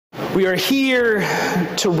We are here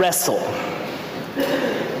to wrestle.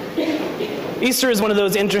 Easter is one of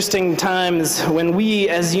those interesting times when we,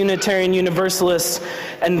 as Unitarian Universalists,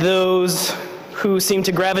 and those who seem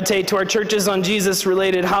to gravitate to our churches on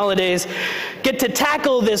Jesus-related holidays, get to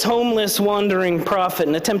tackle this homeless, wandering prophet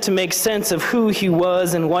and attempt to make sense of who he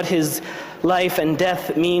was and what his life and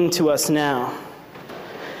death mean to us now.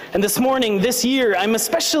 And this morning, this year, I'm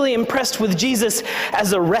especially impressed with Jesus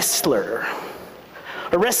as a wrestler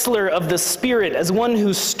of the Spirit, as one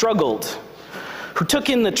who struggled, who took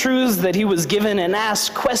in the truths that he was given and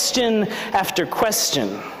asked question after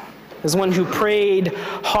question, as one who prayed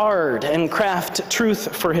hard and crafted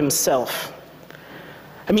truth for himself.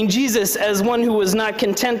 I mean, Jesus as one who was not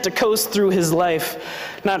content to coast through his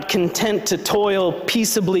life, not content to toil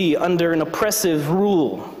peaceably under an oppressive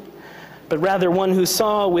rule, but rather one who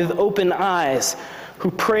saw with open eyes, who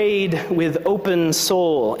prayed with open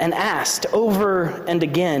soul and asked over and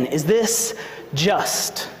again, is this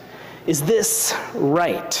just? Is this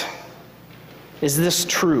right? Is this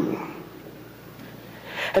true?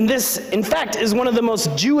 And this, in fact, is one of the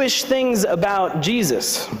most Jewish things about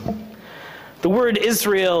Jesus. The word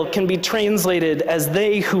Israel can be translated as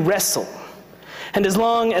they who wrestle. And as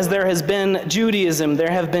long as there has been Judaism, there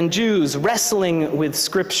have been Jews wrestling with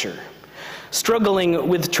Scripture, struggling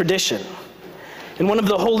with tradition. In one of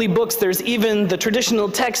the holy books, there's even the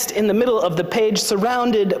traditional text in the middle of the page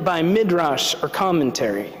surrounded by midrash or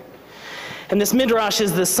commentary. And this midrash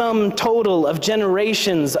is the sum total of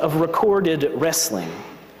generations of recorded wrestling,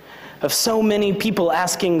 of so many people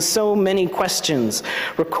asking so many questions,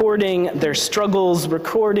 recording their struggles,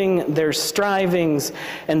 recording their strivings,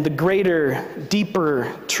 and the greater,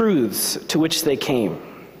 deeper truths to which they came.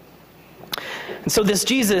 And so this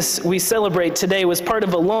Jesus we celebrate today was part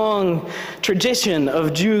of a long tradition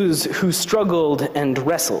of Jews who struggled and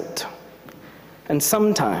wrestled. And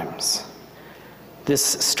sometimes this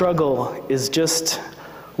struggle is just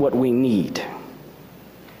what we need.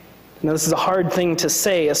 Now, this is a hard thing to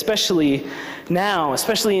say, especially now,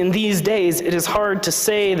 especially in these days. It is hard to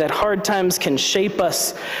say that hard times can shape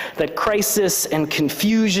us, that crisis and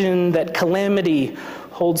confusion, that calamity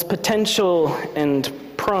holds potential and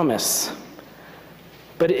promise.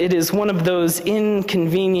 But it is one of those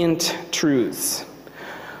inconvenient truths.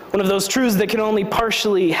 One of those truths that can only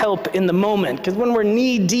partially help in the moment. Because when we're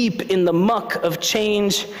knee-deep in the muck of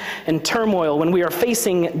change and turmoil, when we are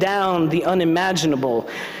facing down the unimaginable,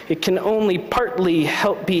 it can only partly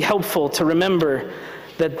be helpful to remember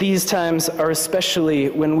that these times are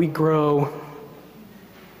especially when we grow.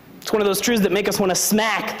 It's one of those truths that make us want to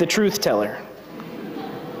smack the truth teller.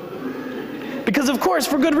 Because, of course,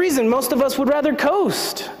 for good reason, most of us would rather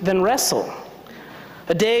coast than wrestle.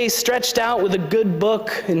 A day stretched out with a good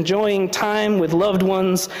book, enjoying time with loved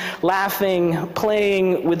ones, laughing,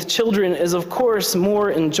 playing with children is, of course,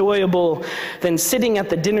 more enjoyable than sitting at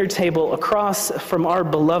the dinner table across from our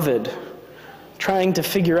beloved, trying to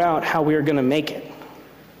figure out how we are going to make it,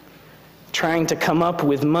 trying to come up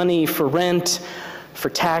with money for rent, for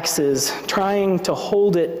taxes, trying to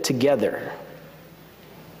hold it together.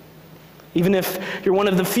 Even if you're one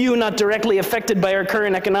of the few not directly affected by our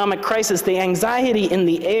current economic crisis, the anxiety in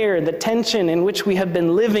the air, the tension in which we have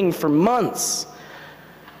been living for months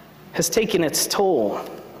has taken its toll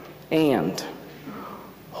and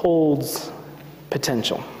holds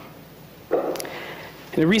potential.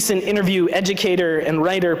 In a recent interview, educator and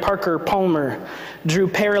writer Parker Palmer drew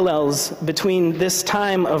parallels between this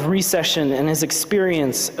time of recession and his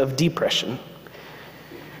experience of depression.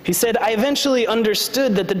 He said, I eventually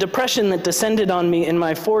understood that the depression that descended on me in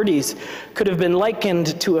my 40s could have been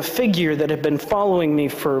likened to a figure that had been following me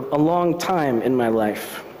for a long time in my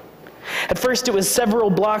life. At first, it was several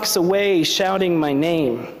blocks away shouting my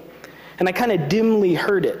name, and I kind of dimly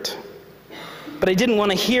heard it. But I didn't want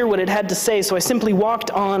to hear what it had to say, so I simply walked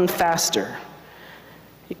on faster.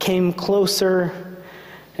 It came closer,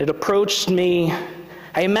 it approached me.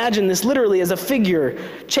 I imagine this literally as a figure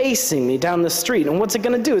chasing me down the street. And what's it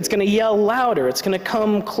going to do? It's going to yell louder. It's going to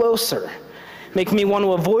come closer, make me want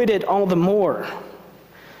to avoid it all the more.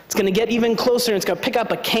 It's going to get even closer, and it's going to pick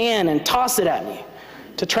up a can and toss it at me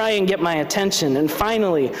to try and get my attention. And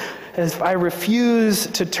finally, as I refuse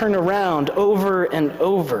to turn around over and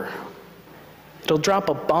over, it'll drop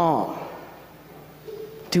a bomb.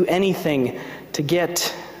 Do anything to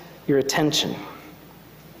get your attention.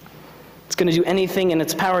 It's going to do anything in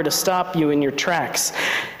its power to stop you in your tracks.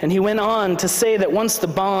 And he went on to say that once the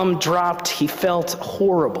bomb dropped, he felt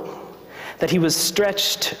horrible, that he was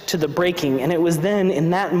stretched to the breaking. And it was then,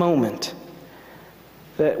 in that moment,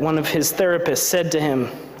 that one of his therapists said to him,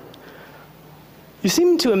 "You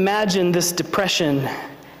seem to imagine this depression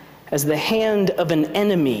as the hand of an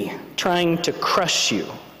enemy trying to crush you?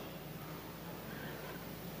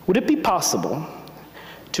 Would it be possible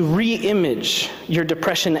to re-image your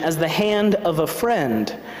depression as the hand of a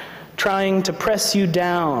friend trying to press you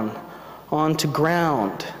down onto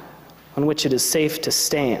ground on which it is safe to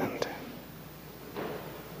stand?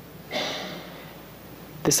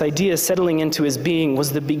 This idea settling into his being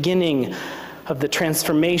was the beginning of the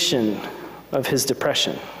transformation of his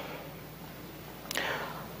depression.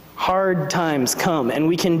 Hard times come, and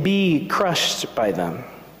we can be crushed by them.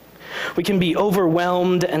 We can be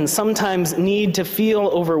overwhelmed and sometimes need to feel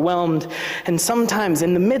overwhelmed, and sometimes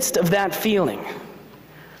in the midst of that feeling,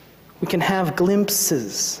 we can have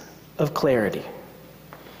glimpses of clarity.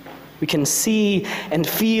 We can see and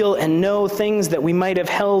feel and know things that we might have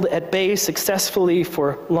held at bay successfully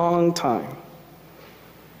for a long time.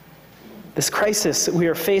 This crisis we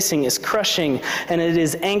are facing is crushing, and it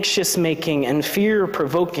is anxious-making and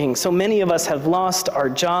fear-provoking. So many of us have lost our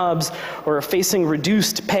jobs or are facing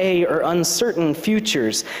reduced pay or uncertain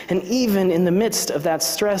futures. And even in the midst of that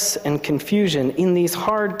stress and confusion, in these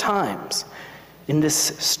hard times, in this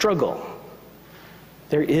struggle,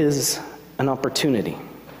 there is an opportunity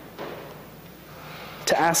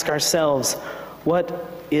to ask ourselves, what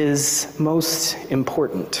is most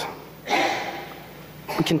important?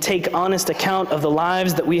 We can take honest account of the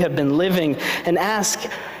lives that we have been living and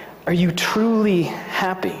ask, are you truly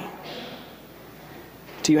happy?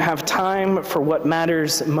 Do you have time for what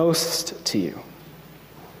matters most to you?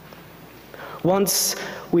 Once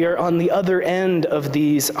we are on the other end of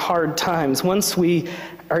these hard times, once we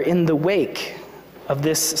are in the wake of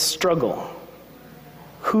this struggle,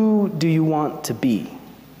 who do you want to be?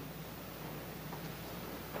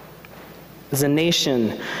 As a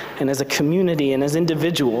nation and as a community and as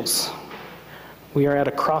individuals, we are at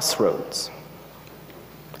a crossroads.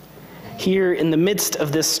 Here in the midst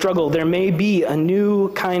of this struggle, there may be a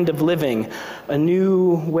new kind of living, a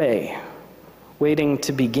new way, waiting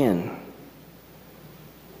to begin.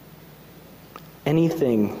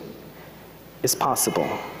 Anything is possible.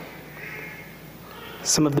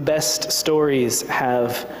 Some of the best stories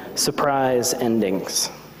have surprise endings.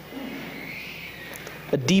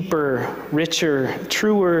 A deeper, richer,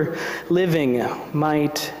 truer living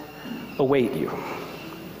might await you.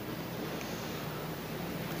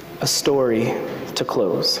 A story to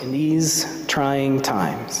close. In these trying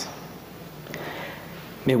times,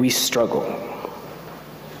 may we struggle.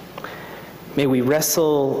 May we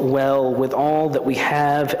wrestle well with all that we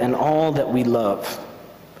have and all that we love.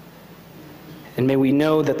 And may we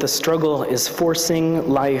know that the struggle is forcing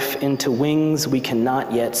life into wings we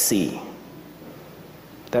cannot yet see.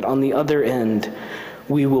 That on the other end,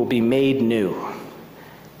 we will be made new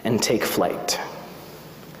and take flight.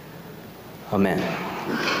 Amen.